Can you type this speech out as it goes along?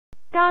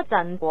家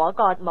陣嗰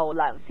個無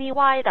良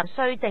CY 特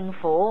區政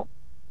府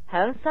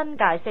響新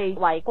界四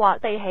圍刮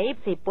地起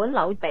蝕本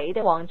樓俾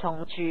啲蝗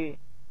蟲住，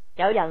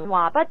有人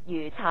話不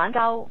如鏟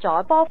鳩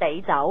咗波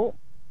地走，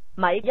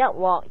咪一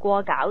鑊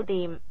過搞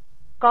掂。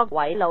各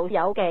位老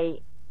友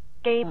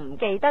記唔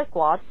記得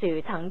果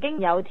樹曾經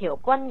有條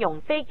軍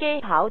用飛機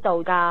跑道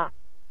㗎？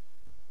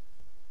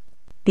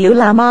屌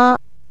喇媽，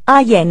阿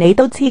爺你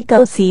都黐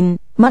鳩線，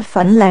乜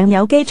粉嶺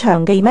有機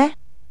場嘅咩？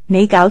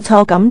你搞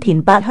錯錦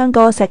田八鄉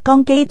個石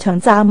崗機場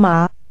站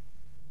嘛？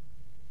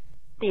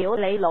屌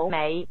你老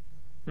味，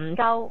唔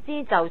夠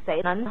知就死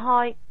撚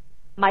開，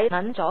咪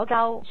撚咗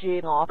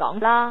鳩住我講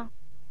啦！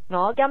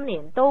我今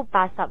年都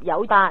80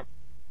有8，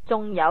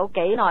仲有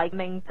幾耐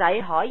命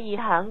仔可以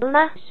響呢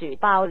樹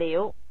爆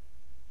料？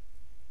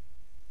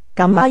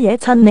咁阿爺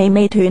趁你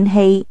未斷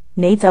氣，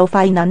你就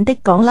快撚啲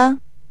講啦！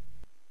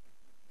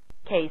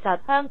其實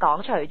香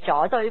港除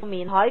咗對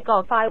面海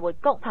個快活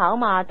谷跑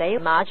馬地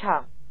馬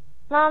場、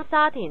啦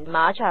沙田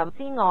馬場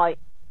之外，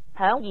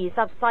響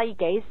20世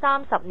紀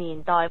30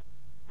年代，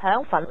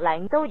響粉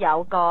嶺都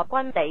有個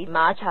軍地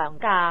馬場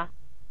㗎，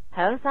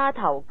響沙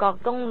頭角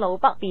公路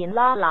北邊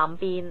啦南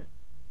邊，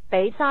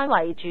俾山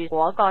圍住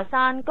嗰個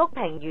山谷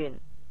平原。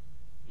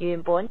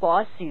原本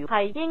嗰樹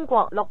係英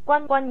國陸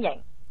軍軍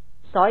營，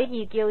所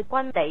以叫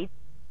軍地。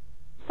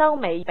收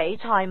尾俾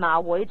賽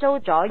馬會租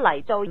咗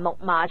嚟做木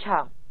馬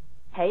場，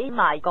起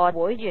埋個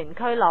會員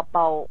俱樂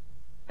部，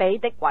俾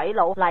啲鬼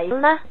佬嚟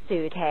呢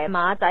樹騎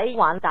馬仔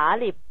玩打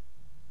獵。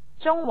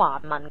中華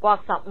民國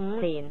15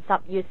年10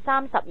月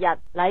30日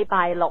禮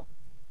拜六，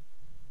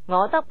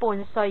我得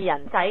半歲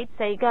人仔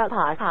4腳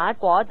爬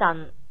嗰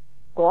陣，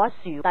果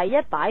樹第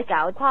一擺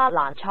搞跨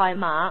欄賽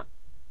馬。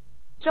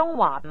中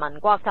華民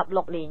國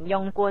16年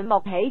用灌木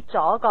起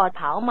咗個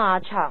跑馬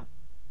場，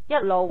一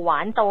路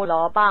玩到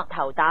蘿蔔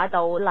頭打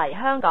到嚟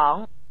香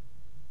港。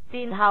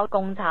戰後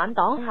共產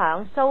黨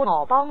響蘇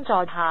俄幫助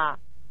下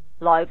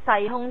來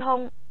勢洶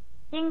洶，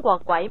英國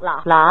鬼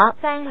嗱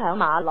聲響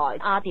馬來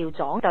亞調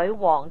咗隊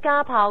皇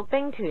家炮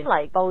兵團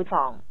嚟布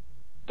防，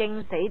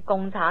勁死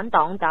共產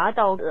黨打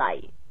到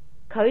嚟。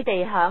佢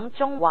哋響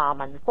中華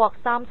民國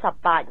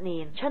38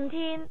年春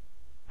天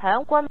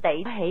響軍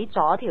地起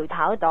咗條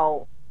跑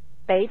道，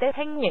俾啲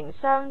輕型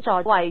商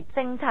作為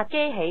偵察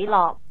機起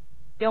落，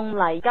用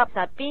嚟夾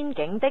實邊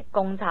境的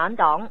共產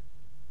黨。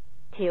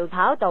條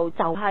跑道就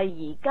係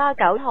而家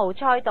9號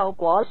賽道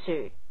果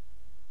樹。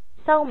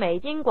收尾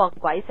英國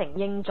鬼承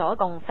認咗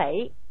共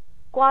匪，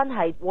關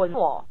係緩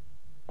和，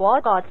嗰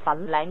個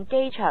粉嶺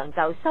機場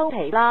就收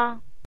皮啦。